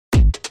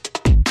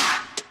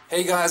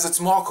Hey guys, it's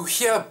Marco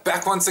here,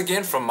 back once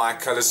again from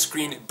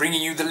MyColorScreen,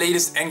 bringing you the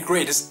latest and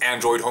greatest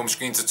Android home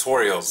screen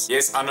tutorials.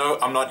 Yes, I know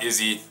I'm not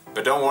Izzy,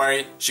 but don't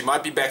worry, she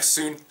might be back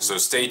soon, so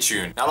stay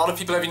tuned. Now a lot of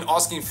people have been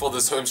asking for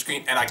this home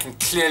screen and I can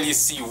clearly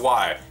see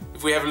why.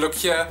 If we have a look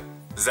here,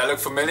 does that look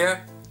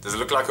familiar? Does it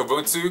look like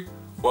Ubuntu?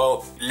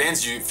 Well,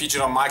 LensView,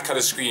 featured on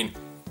MyColorScreen,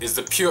 is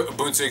the pure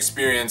Ubuntu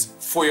experience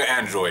for your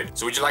Android.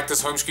 So would you like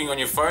this home screen on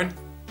your phone?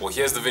 Well,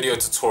 here's the video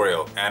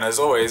tutorial, and as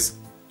always,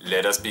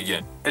 let us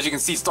begin. As you can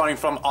see, starting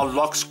from our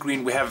lock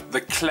screen, we have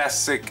the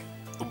classic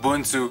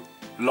Ubuntu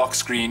lock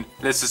screen.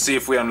 Let's just see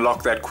if we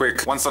unlock that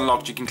quick. Once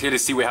unlocked, you can clearly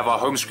see we have our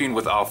home screen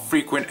with our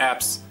frequent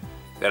apps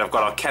that have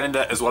got our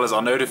calendar as well as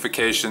our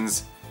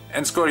notifications.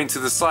 And scrolling to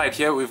the side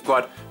here, we've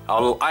got our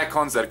little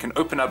icons that can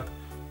open up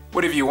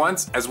whatever you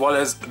want, as well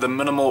as the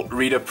Minimal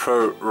Reader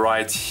Pro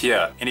right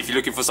here. And if you're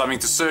looking for something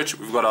to search,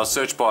 we've got our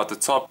search bar at the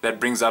top that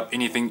brings up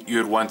anything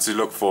you'd want to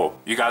look for.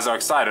 You guys are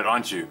excited,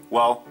 aren't you?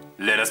 Well,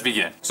 let us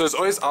begin. So as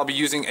always, I'll be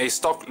using a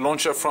stock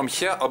launcher from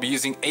here. I'll be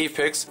using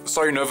Apex.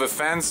 Sorry Nova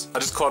fans, I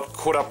just got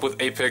caught up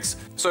with Apex.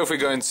 So if we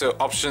go into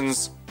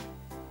options,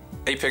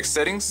 Apex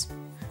settings,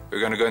 we're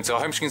going to go into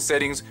our home screen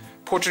settings,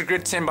 portrait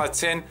grid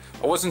 10x10.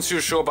 I wasn't too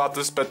sure about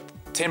this, but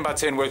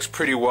 10x10 works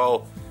pretty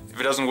well. If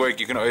it doesn't work,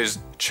 you can always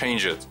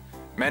change it.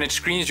 Manage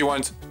screens, you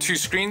want 2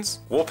 screens.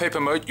 Wallpaper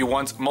mode, you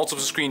want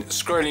multiple screen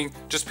scrolling,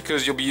 just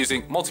because you'll be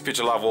using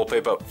MultiPicture live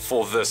wallpaper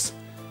for this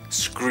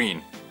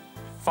screen.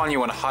 Finally, you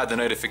want to hide the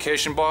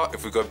notification bar.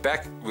 If we go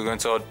back, we go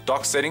into our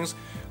dock settings.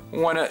 We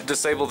want to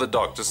disable the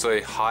dock, just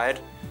say hide.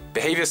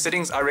 Behavior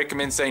settings, I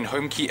recommend saying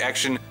home key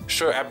action,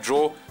 show app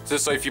drawer.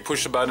 Just so if you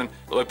push the button,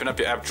 it'll open up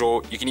your app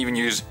drawer. You can even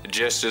use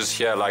gestures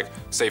here, like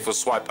say for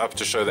swipe up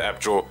to show the app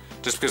drawer,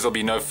 just because there'll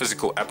be no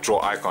physical app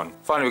drawer icon.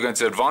 Finally, we're going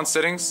to advanced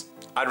settings.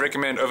 I'd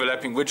recommend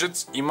overlapping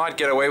widgets. You might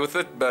get away with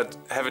it, but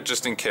have it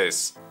just in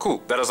case.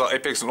 Cool, that is our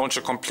Apex launcher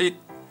complete.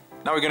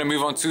 Now we're going to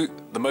move on to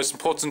the most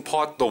important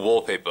part, the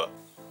wallpaper.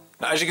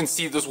 Now as you can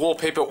see, this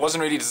wallpaper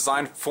wasn't really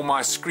designed for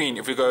my screen.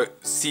 If we go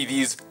see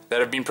these that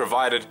have been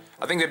provided,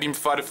 I think they've been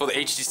provided for the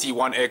HTC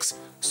One X,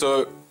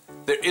 so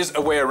there is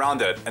a way around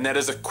that, and that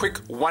is a quick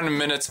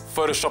 1-minute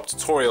Photoshop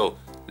tutorial.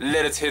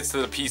 Let it hit to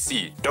the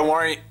PC. Don't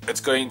worry,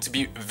 it's going to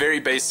be very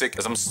basic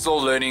as I'm still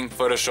learning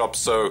Photoshop,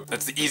 so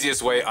that's the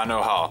easiest way I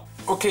know how.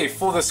 Okay,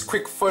 for this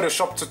quick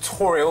Photoshop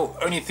tutorial,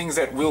 only things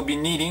that we'll be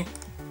needing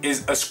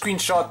is a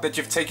screenshot that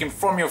you've taken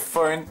from your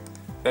phone.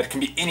 That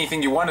can be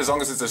anything you want as long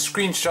as it's a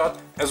screenshot,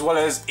 as well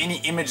as any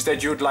image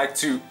that you would like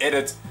to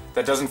edit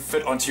that doesn't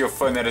fit onto your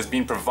phone that has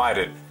been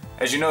provided.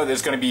 As you know,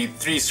 there's going to be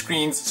 3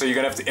 screens, so you're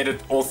going to have to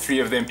edit all 3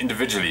 of them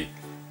individually.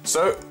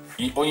 So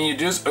all you need to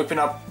do is open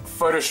up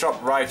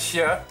Photoshop right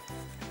here,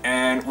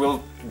 and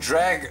we'll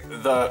drag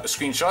the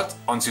screenshot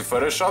onto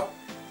Photoshop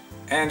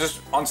and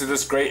just onto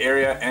this gray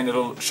area,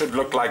 and should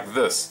look like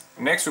this.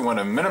 Next, we want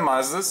to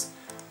minimize this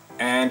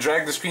and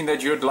drag the screen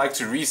that you would like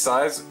to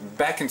resize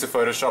back into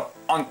Photoshop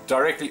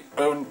directly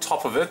on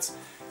top of it,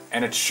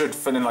 and it should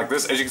fill in like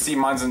this. As you can see,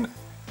 mine's an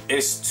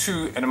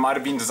S2 and it might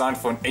have been designed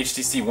for an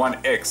HTC One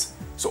X.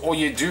 So all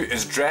you do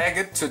is drag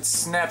it till it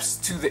snaps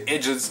to the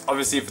edges.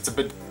 Obviously if it's a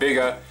bit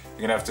bigger,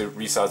 you're gonna have to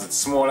resize it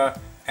smaller,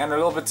 and a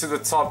little bit to the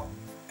top.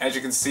 As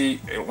you can see,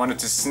 it wanted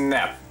to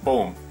snap.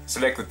 Boom.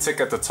 Select the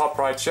tick at the top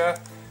right here,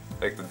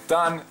 select the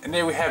done, and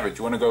there we have it.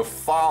 You want to go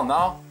file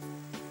now,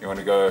 you want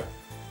to go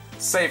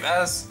save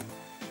as,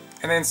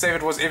 and then save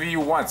it whatever you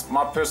want.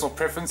 My personal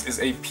preference is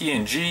a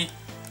PNG.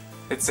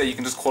 Let's say you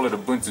can just call it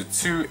Ubuntu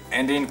 2,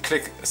 and then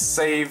click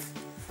save,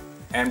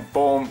 and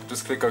boom,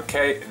 just click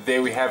OK.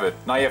 There we have it.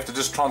 Now you have to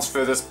just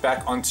transfer this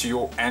back onto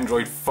your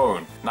Android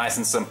phone. Nice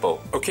and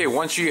simple. Okay,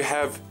 once you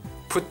have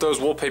put those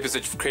wallpapers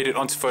that you've created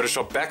onto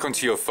Photoshop back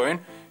onto your phone,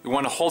 you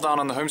want to hold down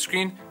on the home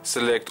screen,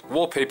 select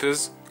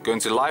wallpapers, go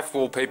into live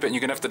wallpaper, and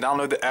you're going to have to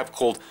download the app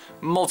called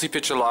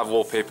MultiPicture Live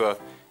Wallpaper,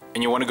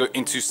 and you want to go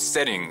into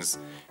settings.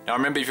 Now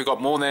remember, if you've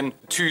got more than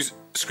 2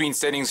 screen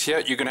settings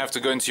here, you're going to have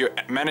to go into your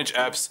manage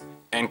apps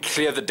and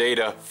clear the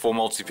data for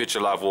MultiPicture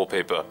Live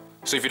Wallpaper.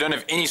 So if you don't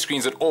have any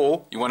screens at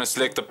all, you want to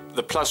select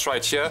the plus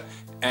right here,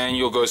 and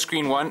you'll go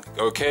screen 1,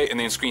 OK, and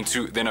then screen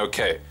 2, then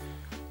OK.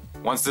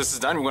 Once this is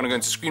done, we're going to go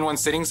into screen 1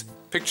 settings,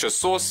 picture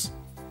source,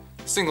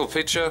 single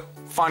picture,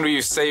 find where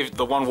you've saved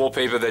the one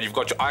wallpaper that you've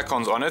got your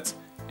icons on it,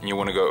 and you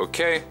want to go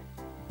OK,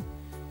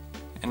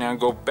 and now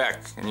go back,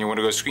 and you want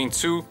to go screen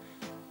 2,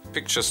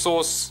 picture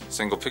source,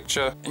 single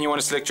picture, and you want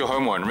to select your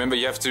home one. Remember,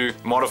 you have to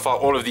modify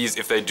all of these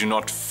if they do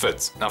not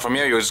fit. Now from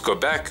here, you'll just go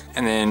back,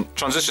 and then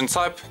transition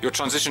type. Your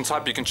transition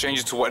type, you can change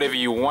it to whatever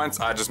you want.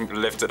 I just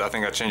left it, I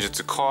think I changed it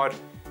to card.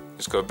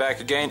 Just go back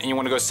again, and you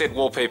want to go set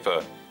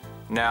wallpaper.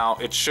 Now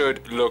it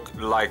should look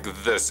like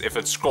this. If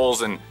it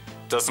scrolls and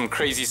does some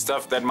crazy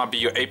stuff, that might be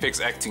your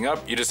Apex acting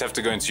up. You just have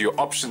to go into your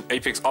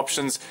Apex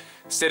options,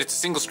 set it to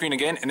single screen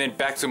again, and then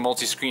back to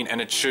multi-screen, and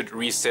it should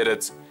reset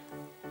it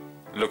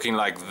looking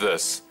like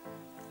this.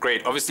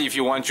 Great. Obviously if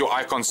you want your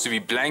icons to be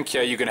blank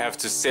here, you're gonna have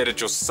to set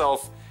it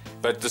yourself,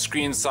 but the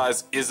screen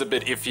size is a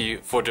bit iffy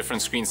for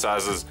different screen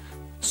sizes,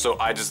 so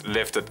I just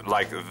left it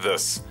like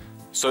this.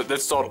 So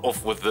let's start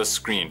off with this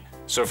screen.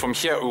 So from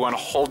here we want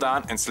to hold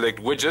down and select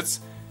widgets.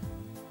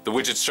 The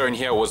widget shown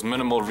here was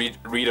Minimal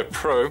Reader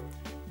Pro.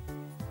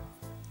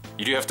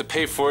 You do have to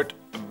pay for it,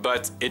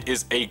 but it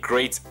is a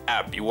great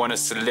app. You want to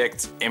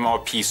select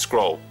MRP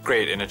scroll.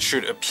 Great, and it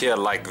should appear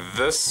like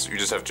this. You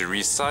just have to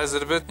resize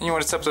it a bit. And you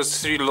want to tap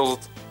those three little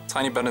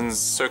tiny buttons,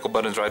 circle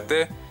buttons right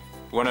there.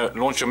 You want to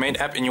launch your main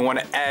app and you want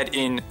to add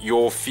in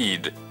your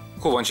feed.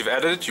 Cool, once you've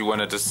added it, you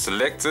want to just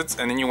select it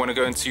and then you want to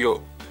go into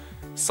your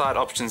side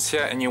options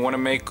here and you want to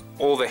make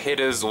all the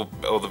headers or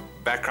the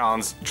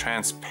backgrounds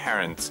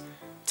transparent.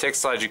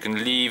 Text side you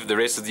can leave, the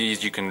rest of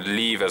these you can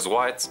leave as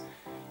white.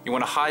 You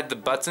want to hide the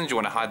buttons, you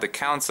want to hide the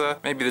counter,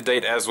 maybe the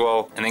date as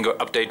well, and then go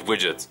update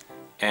widget.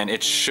 And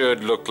it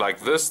should look like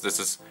this. This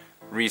is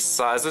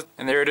resize it,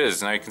 and there it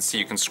is. Now you can see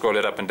you can scroll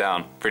it up and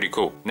down. Pretty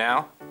cool.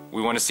 Now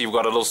we want to see we've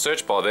got a little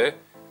search bar there.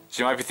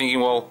 So you might be thinking,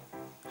 well,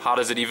 how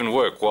does it even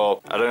work?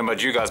 Well, I don't know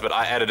about you guys, but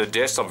I added a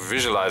desktop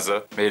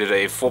visualizer, made it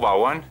a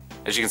 4x1.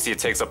 As you can see, it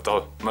takes up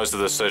most of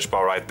the search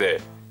bar right there.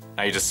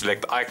 Now you just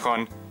select the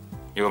icon,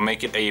 you will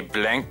make it a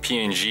blank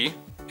PNG,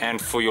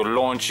 and for your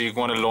launch, you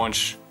want to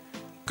launch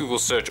Google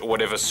search or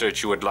whatever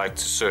search you would like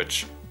to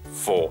search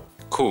for.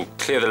 Cool.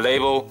 Clear the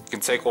label. You can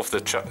take off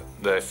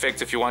the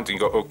effect if you want and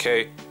go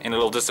OK, and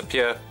it'll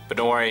disappear. But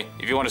don't worry,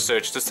 if you want to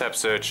search, just tap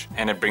search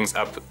and it brings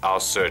up our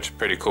search.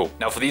 Pretty cool.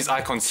 Now for these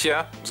icons here,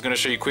 I'm just going to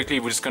show you quickly.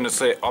 We're just going to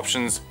say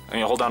options and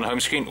you hold down the home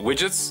screen,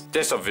 widgets,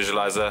 desktop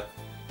visualizer,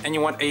 and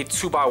you want a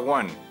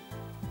 2x1.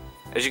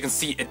 As you can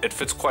see, it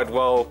fits quite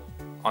well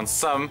on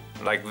some,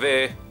 like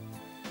there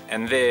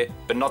and there,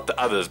 but not the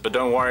others. But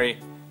don't worry,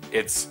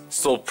 it's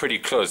still pretty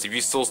close. If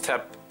you still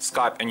tap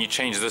Skype and you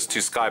change this to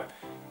Skype,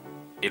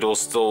 it'll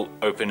still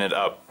open it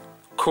up.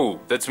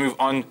 Cool, let's move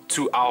on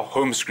to our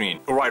home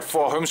screen. Alright,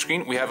 for our home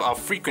screen, we have our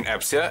frequent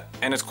apps here,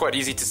 and it's quite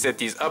easy to set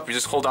these up. You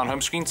just hold down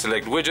home screen,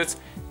 select widgets,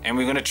 and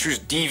we're gonna choose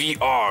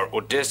DVR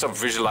or desktop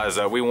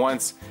visualizer. We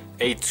want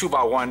a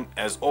 2x1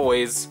 as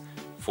always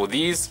for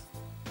these,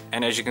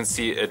 and as you can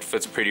see, it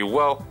fits pretty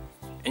well.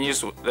 And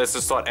let's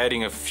just start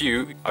adding a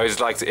few. I always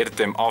like to edit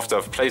them after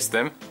I've placed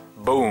them.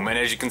 Boom, and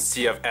as you can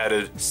see, I've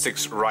added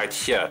 6 right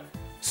here.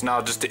 So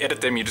now just to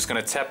edit them, you're just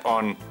gonna tap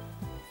on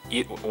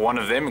one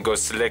of them and go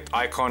select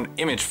icon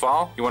image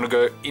file. You want to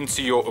go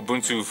into your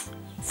Ubuntu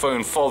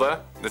phone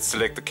folder. Let's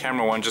select the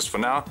camera one just for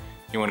now.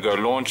 You want to go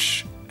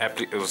launch,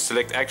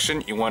 select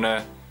action. You want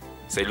to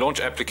say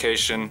launch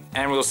application,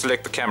 and we'll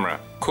select the camera.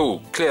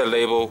 Cool, clear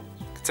label,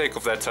 take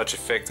off that touch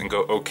effect and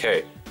go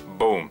OK.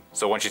 Boom.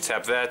 So once you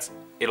tap that,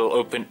 it'll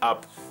open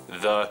up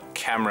the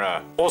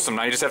camera. Awesome,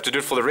 now you just have to do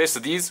it for the rest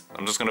of these.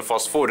 I'm just going to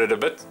fast forward it a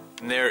bit.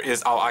 And there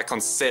is our icon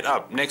set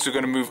up. Next we're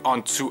going to move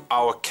on to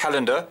our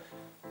calendar,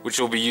 which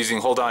you'll be using.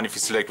 Hold on, if you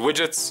select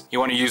widgets, you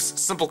want to use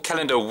simple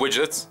calendar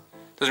widgets.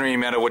 Doesn't really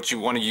matter what you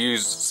want to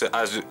use, so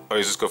I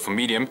always just go for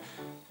medium,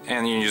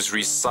 and you just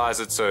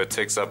resize it so it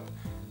takes up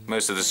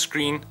most of the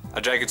screen. I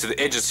drag it to the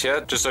edges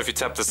here, just so if you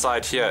tap the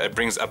side here, it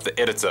brings up the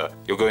editor.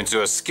 You'll go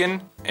into a skin,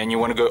 and you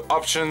want to go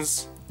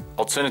options,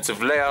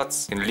 alternative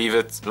layouts, you can leave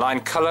it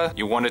line color,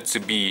 you want it to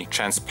be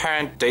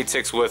transparent, date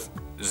text width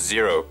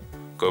 0.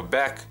 Go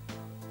back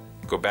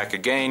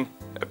again,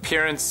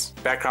 appearance,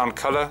 background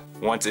color,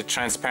 want it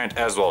transparent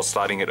as well,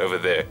 sliding it over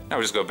there. Now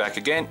we just go back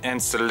again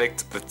and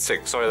select the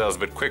tick. Sorry that was a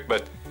bit quick,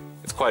 but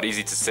it's quite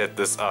easy to set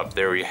this up.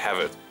 There we have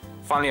it.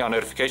 Finally, our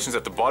notifications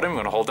at the bottom, we're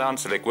going to hold down,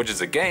 select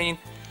widgets again,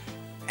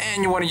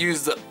 and you want to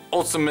use the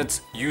ultimate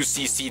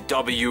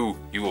UCCW.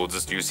 You will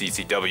just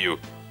UCCW.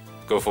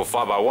 Go for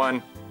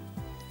 5x1,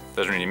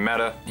 doesn't really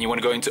matter. You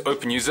want to go into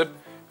open uzip,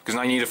 because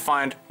now you need to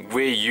find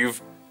where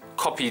you've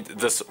copied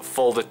this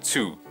folder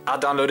to. I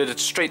downloaded it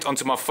straight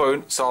onto my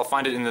phone, so I'll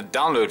find it in the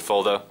download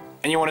folder,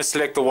 and you want to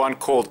select the one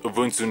called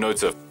Ubuntu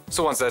Notif.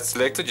 So once that's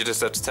selected, you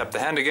just have to tap the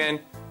hand again,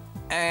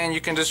 and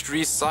you can just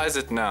resize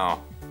it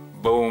now.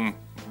 Boom,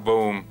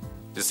 boom.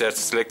 Just have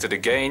to select it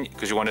again,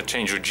 because you want to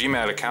change your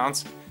Gmail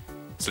account.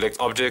 Select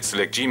object,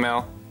 select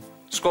Gmail,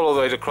 scroll all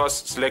the way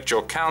across, select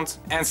your account,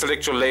 and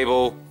select your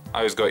label. I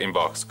always go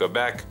inbox, go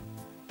back.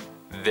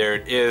 There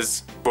it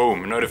is,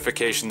 boom,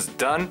 notifications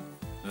done.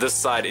 This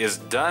side is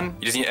done.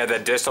 You just need to add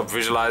that desktop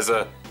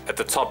visualizer at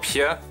the top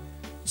here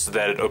so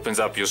that it opens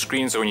up your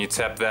screen, so when you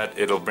tap that,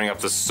 it'll bring up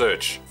the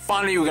search.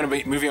 Finally, we're going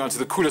to be moving on to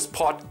the coolest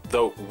part,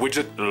 the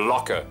widget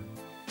locker.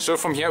 So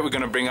from here, we're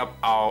going to bring up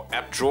our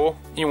app drawer.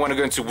 You want to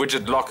go into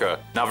widget locker.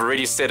 Now I've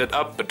already set it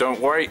up, but don't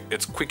worry,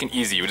 it's quick and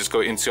easy. We just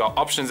go into our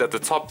options at the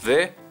top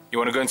there. You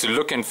want to go into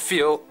look and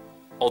feel,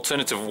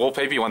 alternative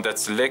wallpaper, you want that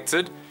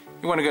selected.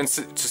 You want to go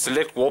into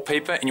select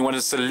wallpaper, and you want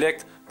to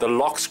select the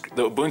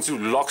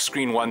Ubuntu lock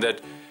screen one that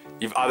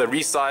you've either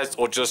resized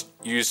or just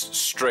used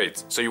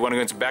straight. So you want to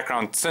go into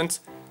background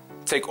tint,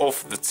 take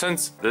off the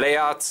tint,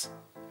 layout.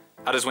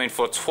 I just went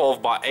for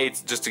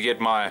 12x8 just to get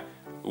my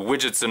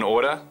widgets in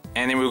order,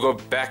 and then we'll go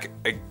back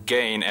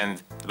again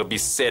and it'll be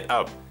set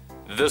up.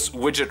 This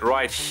widget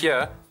right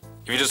here,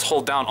 if you just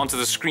hold down onto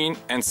the screen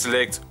and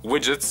select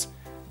widgets,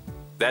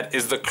 that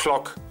is the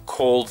clock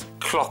called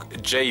Clock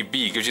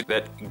JB, gives you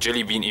that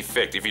jelly bean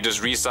effect. If you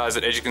just resize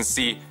it, as you can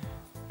see,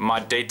 my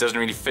date doesn't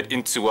really fit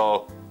into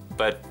well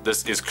but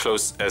this is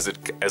close as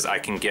I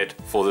can get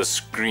for the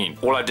screen.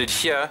 All I did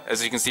here,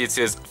 as you can see, it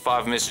says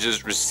 5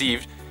 messages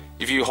received.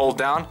 If you hold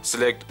down,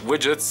 select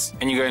Widgets,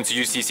 and you go into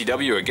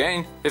UCCW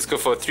again. Let's go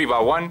for a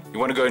 3x1. You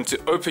want to go into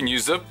Open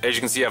User. As you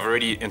can see, I've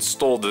already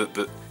installed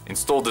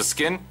the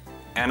skin,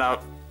 and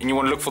you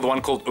want to look for the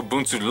one called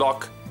Ubuntu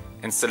Lock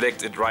and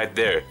select it right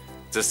there.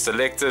 Just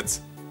select it,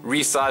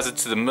 resize it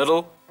to the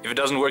middle. If it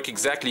doesn't work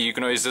exactly, you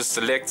can always just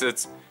select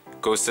it,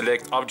 go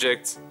select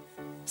Object,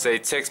 say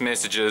Text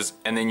Messages,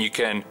 and then you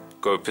can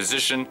go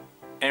Position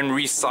and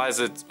resize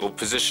it or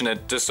position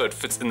it just so it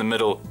fits in the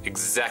middle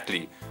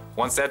exactly.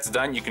 Once that's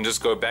done, you can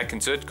just go back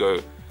into it,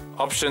 go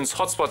Options,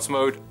 Hotspots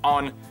Mode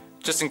on,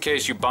 just in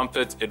case you bump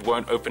it, it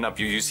won't open up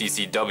your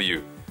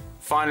UCCW.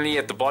 Finally,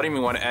 at the bottom,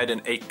 you want to add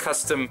in a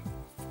custom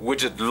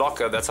widget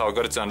locker. That's how I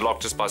got it to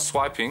unlock, just by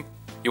swiping.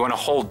 You want to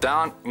hold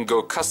down and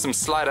go Custom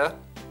Slider.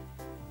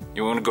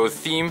 You want to go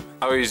Theme.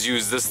 I always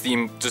use this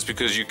theme just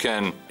because you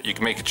can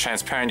make it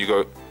transparent. You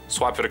go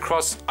swipe it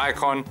across,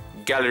 Icon,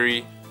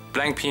 Gallery,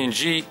 Blank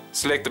PNG,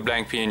 select the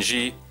blank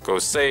PNG, go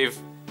Save,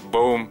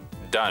 boom,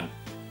 done.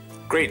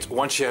 Great,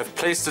 once you have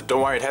placed it,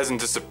 don't worry, it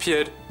hasn't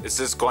disappeared, it's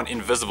just gone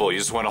invisible. You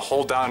just want to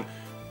hold down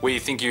where you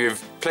think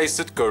you've placed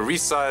it, go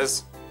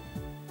Resize,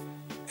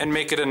 and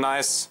make it a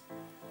nice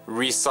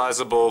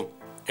resizable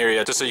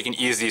area just so you can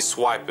easily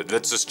swipe it.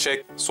 Let's just check.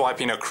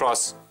 Swiping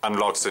across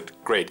unlocks it.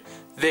 Great.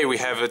 There we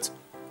have it.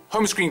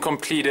 Home screen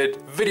completed,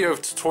 video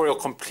tutorial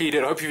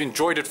completed. I hope you've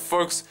enjoyed it,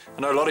 folks.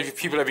 I know a lot of you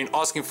people have been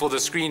asking for the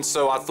screen,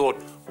 so I thought,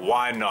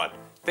 why not?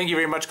 Thank you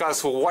very much, guys,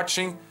 for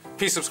watching.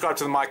 Please subscribe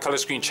to the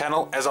MyColorScreen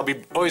channel, as I'll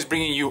be always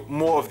bringing you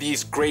more of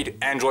these great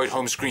Android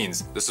home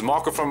screens. This is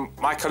Marco from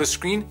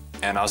MyColorScreen,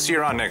 and I'll see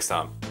you around next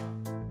time.